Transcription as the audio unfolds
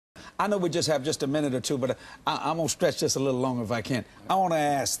I know we just have just a minute or two, but I'm going to stretch this a little longer if I can. I want to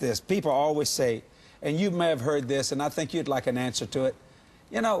ask this. People always say, and you may have heard this, and I think you'd like an answer to it.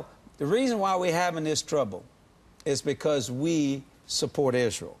 You know, the reason why we're having this trouble is because we support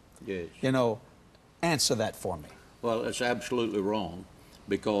Israel. Yes. You know, answer that for me. Well, it's absolutely wrong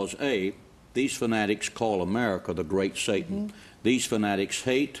because, A, these fanatics call America the great Satan. These fanatics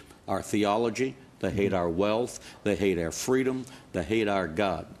hate our theology, they hate our wealth, they hate our freedom, they hate our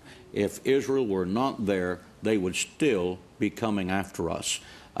God. If Israel were not there, they would still be coming after us.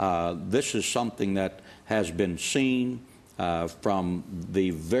 This is something that has been seen from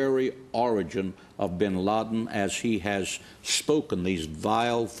the very origin of bin Laden as he has spoken these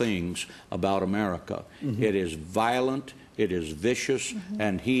vile things about America. It is violent, it is vicious,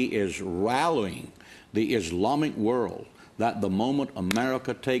 and he is rallying the Islamic world that the moment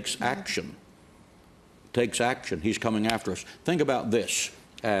America takes action, he's coming after us. Think about this,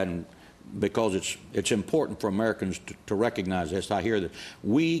 and because it's important for Americans to recognize this. I hear that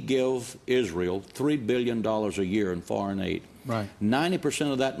we give Israel $3 billion a year in foreign aid. Right.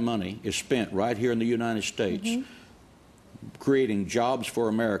 90% of that money is spent right here in the United States creating jobs for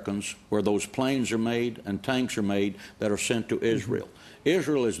Americans where those planes are made and tanks are made that are sent to Israel.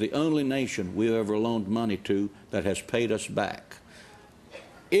 Israel is the only nation we've ever loaned money to that has paid us back.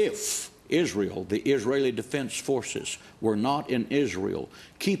 If Israel, the Israeli Defense Forces, were not in Israel,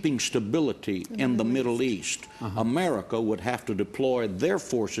 keeping stability in the Middle East, America would have to deploy their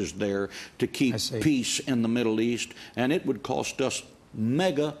forces there to keep peace in the Middle East, and it would cost us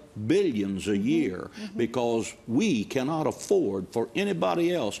mega billions a year because we cannot afford for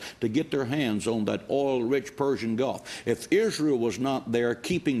anybody else to get their hands on that oil-rich Persian Gulf. If Israel was not there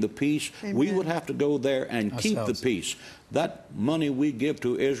keeping the peace, we would have to go there and keep the peace. That money we give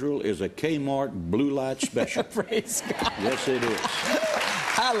to Israel is a Kmart blue light special. Praise God. Yes, it is.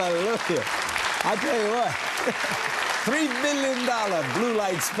 Hallelujah. I tell you what, $3 billion blue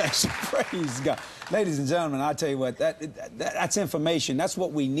light special. Praise God. Ladies and gentlemen, I tell you what, that's information. That's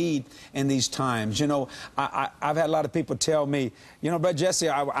what we need in these times. You know, I've had a lot of people tell me, you know, Brother Jesse,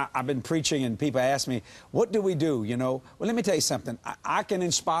 I've been preaching and people ask me, what do we do, you know? Well, let me tell you something. I can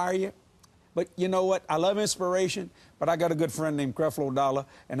inspire you, but you know what? I love inspiration, but I got a good friend named Creflo Dollar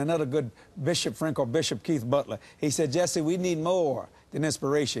and another good bishop friend called Bishop Keith Butler. He said, Jesse, we need more than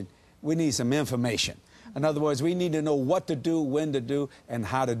inspiration. We need some information. In other words, we need to know what to do, when to do, and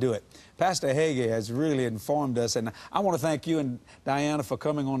how to do it. Pastor Hagee has really informed us, and I want to thank you and Diana for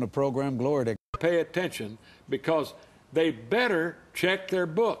coming on the program. Glory to God. Pay attention because they better check their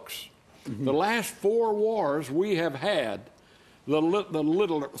books. The last 4 wars we have had,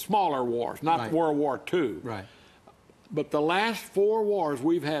 the smaller wars, not World War II. Right. But the last 4 wars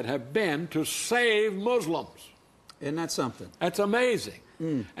we've had have been to save Muslims. Isn't that something? That's amazing.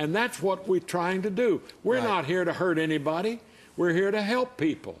 And that's what we're trying to do. We're not here to hurt anybody. We're here to help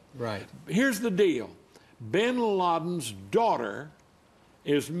people. Right. Here's the deal. Bin Laden's daughter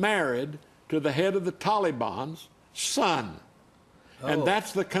is married to the head of the Taliban's son. And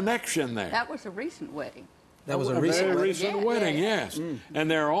that's the connection there. That was a recent wedding. That was a very recent recent wedding, yes. And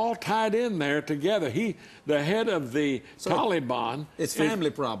they're all tied in there together. The head of the Taliban... It's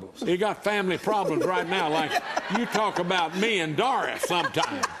family problems. He got family problems right now, like you talk about me and Doris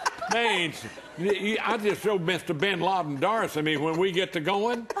sometime. I just showed Mr. Bin Laden Doris. I mean, when we get to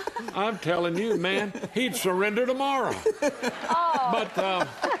going, I'm telling you, man, he'd surrender tomorrow.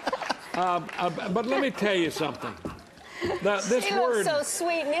 But let me tell you something. This she word, looks so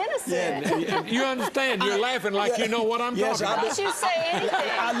sweet and innocent. Yeah, you understand? You're laughing like you know what I'm talking about. Why did you say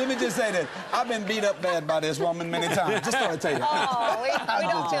anything? Let me just say this. I've been beat up bad by this woman many times. Just thought I'd tell you. Oh, we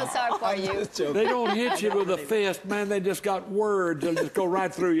don't feel sorry for you. They don't hit you with a fist, man. They just got words. They'll just go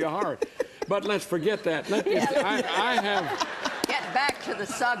right through your heart. But let's forget that. I have... Get back to the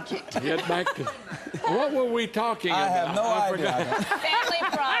subject. Get back to... What were we talking about? I have no idea. Family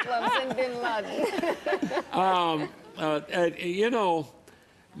problems and Bin Laden. You know,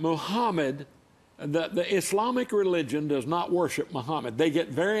 Muhammad, the Islamic religion does not worship Muhammad. They get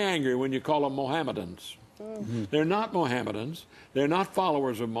very angry when you call them Mohammedans. They're not Mohammedans. They're not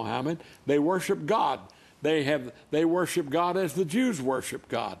followers of Muhammad. They worship God. They worship God as the Jews worship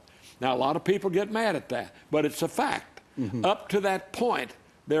God. Now, a lot of people get mad at that, but it's a fact. Up to that point,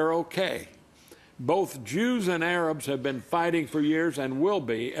 they're okay. Both Jews and Arabs have been fighting for years and will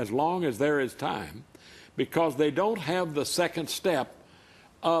be as long as there is time, because they don't have the second step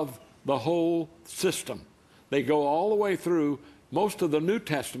of the whole system. They go all the way through most of the New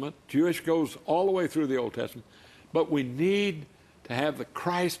Testament. Jewish goes all the way through the Old Testament. But we need to have the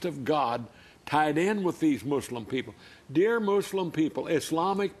Christ of God tied in with these Muslim people. Dear Muslim people,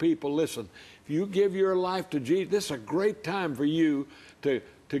 Islamic people, listen, if you give your life to Jesus, this is a great time for you to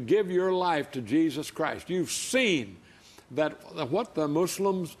give your life to Jesus Christ. You've seen that what the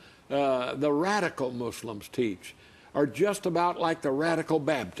Muslims, the radical Muslims teach are just about like the radical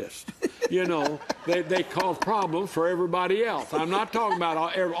Baptists. You know, they cause problems for everybody else. I'm not talking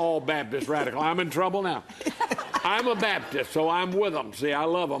about all Baptist radical. I'm in trouble now. I'm a Baptist, so I'm with them. See, I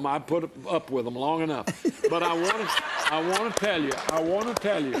love them. I put up with them long enough. But I want to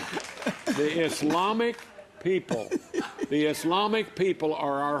tell you, the Islamic people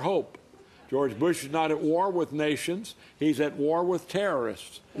are our hope. George Bush is not at war with nations. He's at war with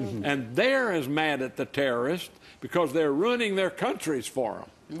terrorists. Mm-hmm. And they're as mad at the terrorists because they're ruining their countries for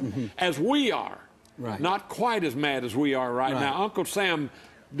them, as we are. Right. Not quite as mad as we are right now. Uncle Sam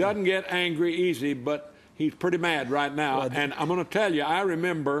doesn't get angry easy, but he's pretty mad right now. And I'm going to tell you, I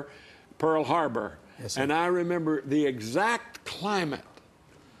remember Pearl Harbor, and I remember the exact climate.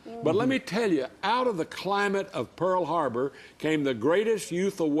 But let me tell you, out of the climate of Pearl Harbor came the greatest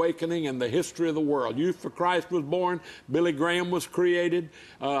youth awakening in the history of the world. Youth for Christ was born. Billy Graham was created.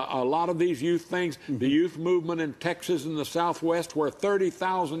 A lot of these youth things. The youth movement in Texas and the Southwest, where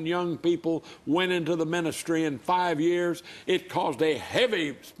 30,000 young people went into the ministry in 5 years, it caused a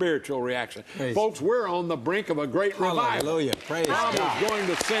heavy spiritual reaction. Praise Folks, we're on the brink of a great revival. Hallelujah. Praise God God. is going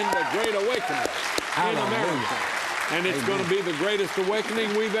to send a great awakening in America. And it's going to be the greatest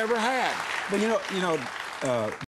awakening we've ever had. But you know,